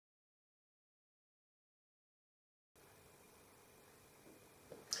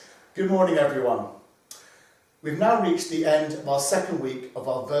Good morning, everyone. We've now reached the end of our second week of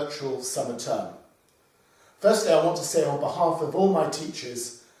our virtual summer term. Firstly, I want to say on behalf of all my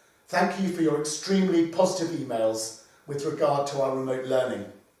teachers, thank you for your extremely positive emails with regard to our remote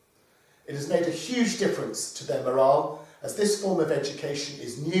learning. It has made a huge difference to their morale, as this form of education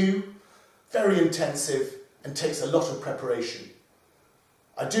is new, very intensive and takes a lot of preparation.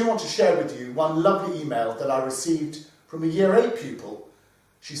 I do want to share with you one lovely email that I received from a Year 8 pupil.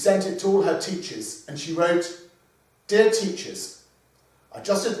 She sent it to all her teachers and she wrote, "Dear teachers, I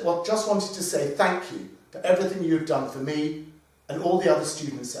just wanted to say thank you for everything you have done for me and all the other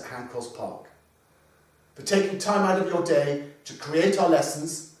students at Handcross Park, for taking time out of your day to create our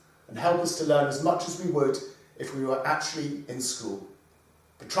lessons and help us to learn as much as we would if we were actually in school,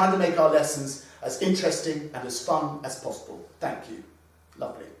 for trying to make our lessons as interesting and as fun as possible. Thank you."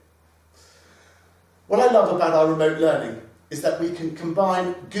 Lovely. What I love about our remote learning is that we can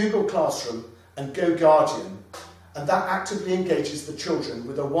combine Google Classroom and Go Guardian, and that actively engages the children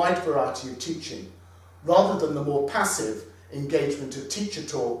with a wide variety of teaching, rather than the more passive engagement of teacher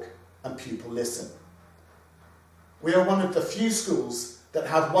talk and pupil listen. We are one of the few schools that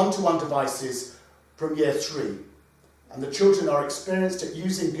have one-to-one devices from Year 3, and the children are experienced at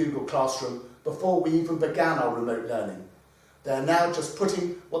using Google Classroom before we even began our remote learning. They are now just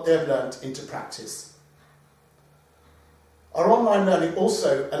putting what they have learnt into practice. Our online learning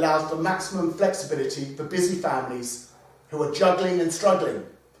also allows for maximum flexibility for busy families who are juggling and struggling.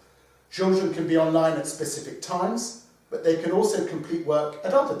 Children can be online at specific times, but they can also complete work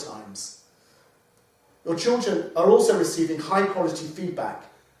at other times. Your children are also receiving high quality feedback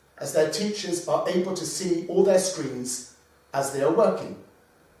as their teachers are able to see all their screens as they are working.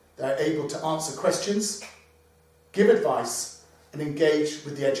 They are able to answer questions, give advice and engage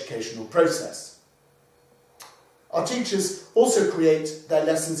with the educational process. Our teachers also create their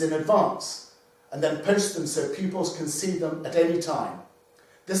lessons in advance and then post them so pupils can see them at any time.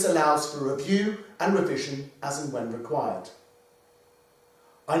 This allows for review and revision as and when required.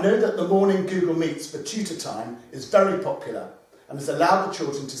 I know that the morning Google Meets for tutor time is very popular and has allowed the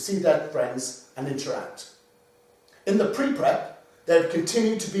children to see their friends and interact. In the pre-prep, they have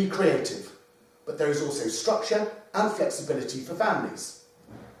continued to be creative, but there is also structure and flexibility for families.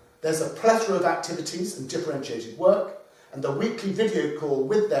 There's a plethora of activities and differentiated work, and the weekly video call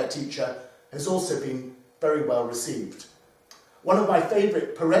with their teacher has also been very well received. One of my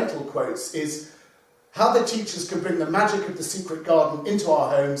favourite parental quotes is, "How the teachers can bring the magic of the secret garden into our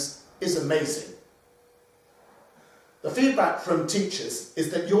homes is amazing." The feedback from teachers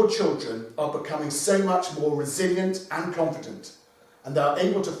is that your children are becoming so much more resilient and confident, and they are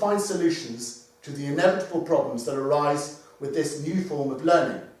able to find solutions to the inevitable problems that arise with this new form of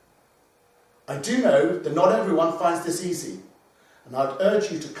learning. I do know that not everyone finds this easy, and I'd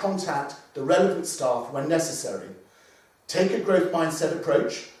urge you to contact the relevant staff when necessary. Take a growth mindset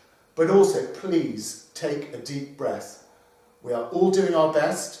approach, but also please take a deep breath. We are all doing our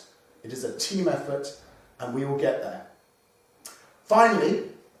best, it is a team effort, and we will get there. Finally,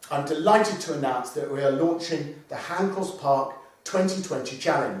 I'm delighted to announce that we are launching the Handcross Park 2020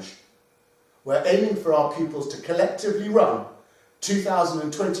 Challenge. We're aiming for our pupils to collectively run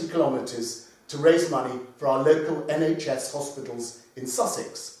 2,020 kilometres to raise money for our local NHS hospitals in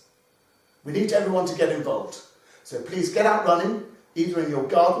Sussex. We need everyone to get involved, so please get out running, either in your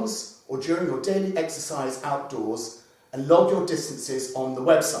gardens or during your daily exercise outdoors, and log your distances on the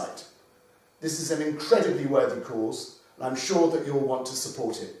website. This is an incredibly worthy cause, and I'm sure that you'll want to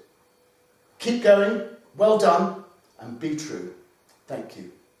support it. Keep going, well done, and be true. Thank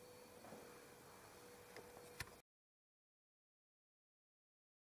you.